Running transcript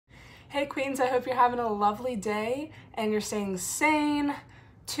Hey Queens, I hope you're having a lovely day and you're staying sane.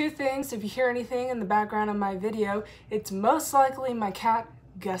 Two things, if you hear anything in the background of my video, it's most likely my cat,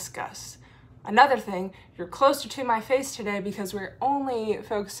 Gus Gus. Another thing, you're closer to my face today because we're only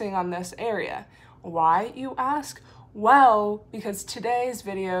focusing on this area. Why, you ask? Well, because today's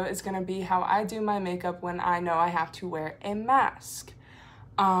video is gonna be how I do my makeup when I know I have to wear a mask.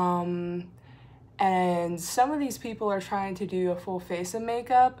 And some of these people are trying to do a full face of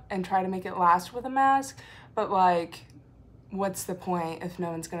makeup and try to make it last with a mask, but like, what's the point if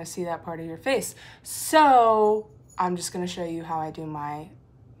no one's gonna see that part of your face? So I'm just gonna show you how I do my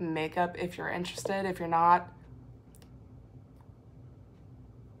makeup if you're interested. If you're not,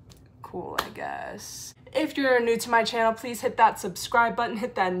 cool, I guess. If you're new to my channel, please hit that subscribe button,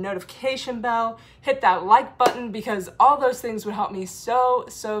 hit that notification bell, hit that like button, because all those things would help me so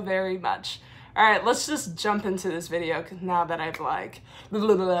very much. All right, let's just jump into this video now that I've like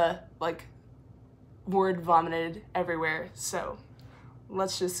word vomited everywhere. So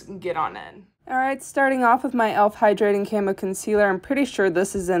let's just get on in. All right, starting off with my e.l.f. Hydrating Camo Concealer. I'm pretty sure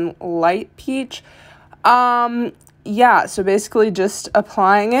this is in Light Peach. Yeah, so basically just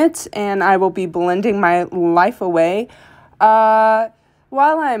applying it, and I will be blending my life away. While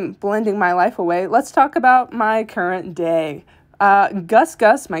I'm blending my life away, let's talk about my current day. Gus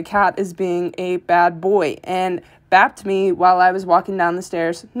Gus, my cat, is being a bad boy and bapped me while I was walking down the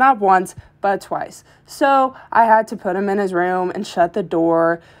stairs, not once, but twice. So I had to put him in his room and shut the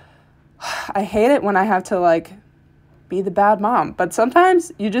door. I hate it when I have to, like, be the bad mom, but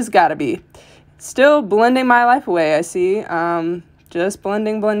sometimes you just gotta be. Still blending my life away, I see. Just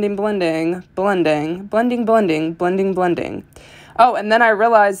blending. Oh, and then I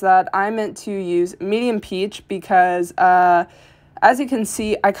realized that I meant to use medium peach because, as you can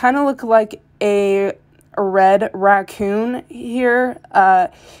see, I kind of look like a red raccoon here.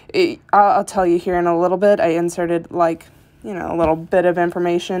 I'll tell you here in a little bit. I inserted, like, you know, a little bit of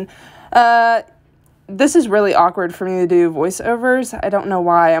information. This is really awkward for me to do voiceovers. I don't know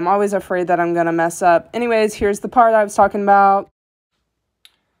why. I'm always afraid that I'm gonna mess up. Anyways, here's the part I was talking about.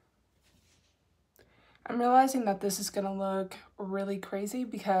 I'm realizing that this is gonna look really crazy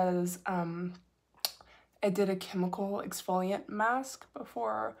because I did a chemical exfoliant mask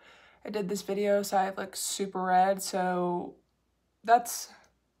before I did this video, so I look super red, so it's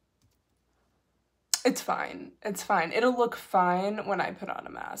fine. It's fine. It'll look fine when I put on a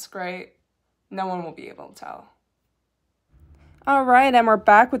mask, right? No one will be able to tell. Alright, and we're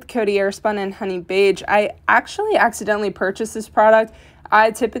back with Coty Airspun and Honey Beige. I actually accidentally purchased this product.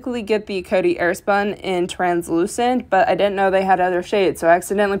 I typically get the Coty Airspun in translucent, but I didn't know they had other shades, so I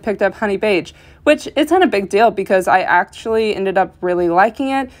accidentally picked up Honey Beige, which isn't a big deal because I actually ended up really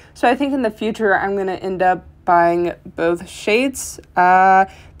liking it. So I think in the future I'm going to end up buying both shades.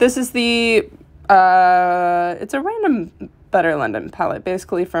 This is the, it's a random Butter London palette,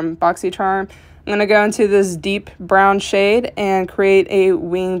 basically from BoxyCharm. I'm going to go into this deep brown shade and create a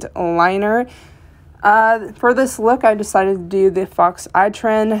winged liner. For this look, I decided to do the Fox Eye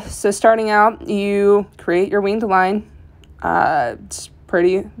Trend. So starting out, you create your winged line. It's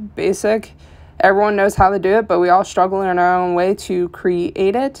pretty basic. Everyone knows how to do it, but we all struggle in our own way to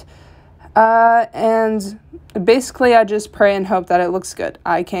create it. And basically, I just pray and hope that it looks good.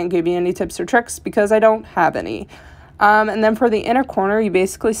 I can't give you any tips or tricks because I don't have any. And then for the inner corner, you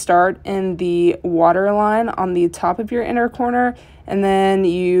basically start in the waterline on the top of your inner corner, and then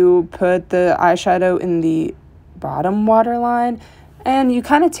you put the eyeshadow in the bottom waterline, and you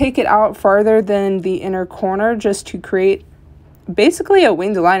kind of take it out farther than the inner corner just to create basically a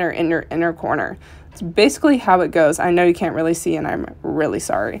winged liner in your inner corner. It's basically how it goes. I know you can't really see, and I'm really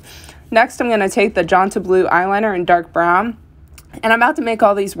sorry. Next, I'm going to take the Jonta Blue eyeliner in dark brown. And I'm about to make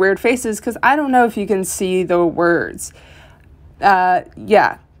all these weird faces because I don't know if you can see the words.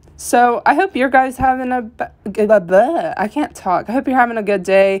 Yeah. So I hope your guys having I can't talk. I hope you're having a good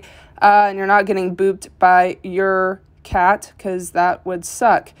day and you're not getting booped by your cat because that would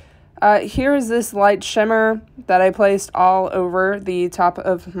suck. Here's this light shimmer that I placed all over the top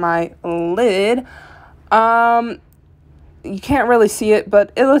of my lid. You can't really see it,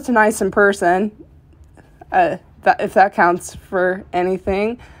 but it looks nice in person. If that counts for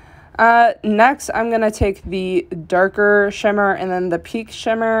anything. Next, I'm going to take the darker shimmer and then the peak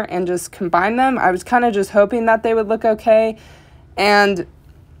shimmer and just combine them. I was kind of just hoping that they would look okay, and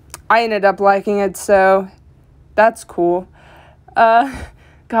I ended up liking it, so that's cool.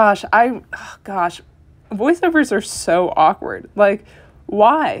 Gosh, voiceovers are so awkward. Like,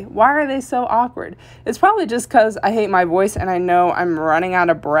 why? Why are they so awkward? It's probably just because I hate my voice and I know I'm running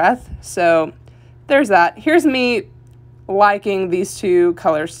out of breath, so there's that. Here's me liking these two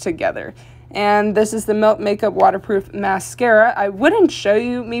colors together. And this is the Milk Makeup Waterproof Mascara. I wouldn't show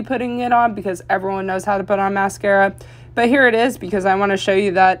you me putting it on because everyone knows how to put on mascara, but here it is because I want to show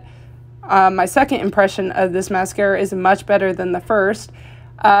you that my second impression of this mascara is much better than the first.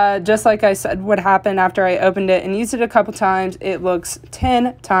 Just like I said would happen after I opened it and used it a couple times, it looks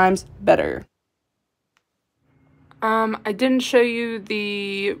 10 times better. I didn't show you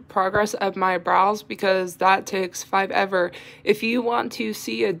the progress of my brows because that takes forever. If you want to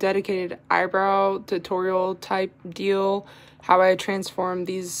see a dedicated eyebrow tutorial type deal, how I transform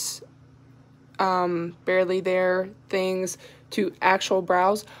these barely there things to actual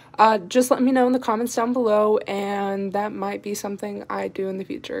brows, just let me know in the comments down below, and that might be something I do in the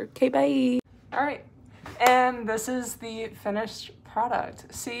future. Okay, bye! Alright, and this is the finished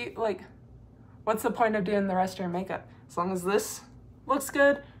product. See, like, what's the point of doing the rest of your makeup? As long as this looks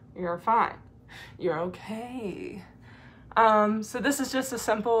good, you're fine. You're okay. So this is just a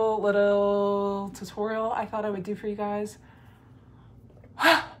simple little tutorial I thought I would do for you guys.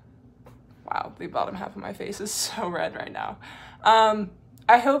 Wow, the bottom half of my face is so red right now.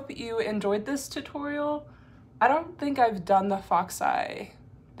 I hope you enjoyed this tutorial. I don't think I've done the fox eye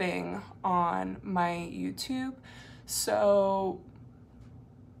thing on my YouTube, so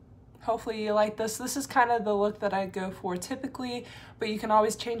hopefully you like this. This is kind of the look that I go for typically, but you can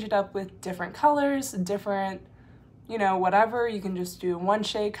always change it up with different colors, different, you know, whatever. You can just do one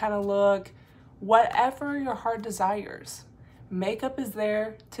shade kind of look, whatever your heart desires. Makeup is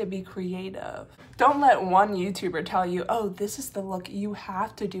there to be creative. Don't let one YouTuber tell you, oh, this is the look you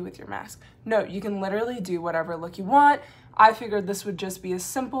have to do with your mask. No, you can literally do whatever look you want. I figured this would just be a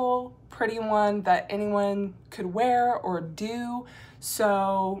simple, pretty one that anyone could wear or do.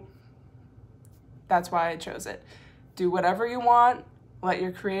 So that's why I chose it. Do whatever you want, let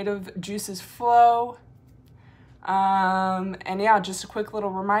your creative juices flow. And yeah, just a quick little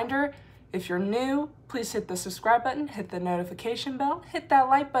reminder, if you're new, please hit the subscribe button, hit the notification bell, hit that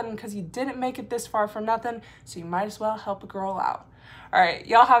like button because you didn't make it this far for nothing, so you might as well help a girl out. All right,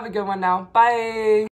 y'all have a good one now. Bye.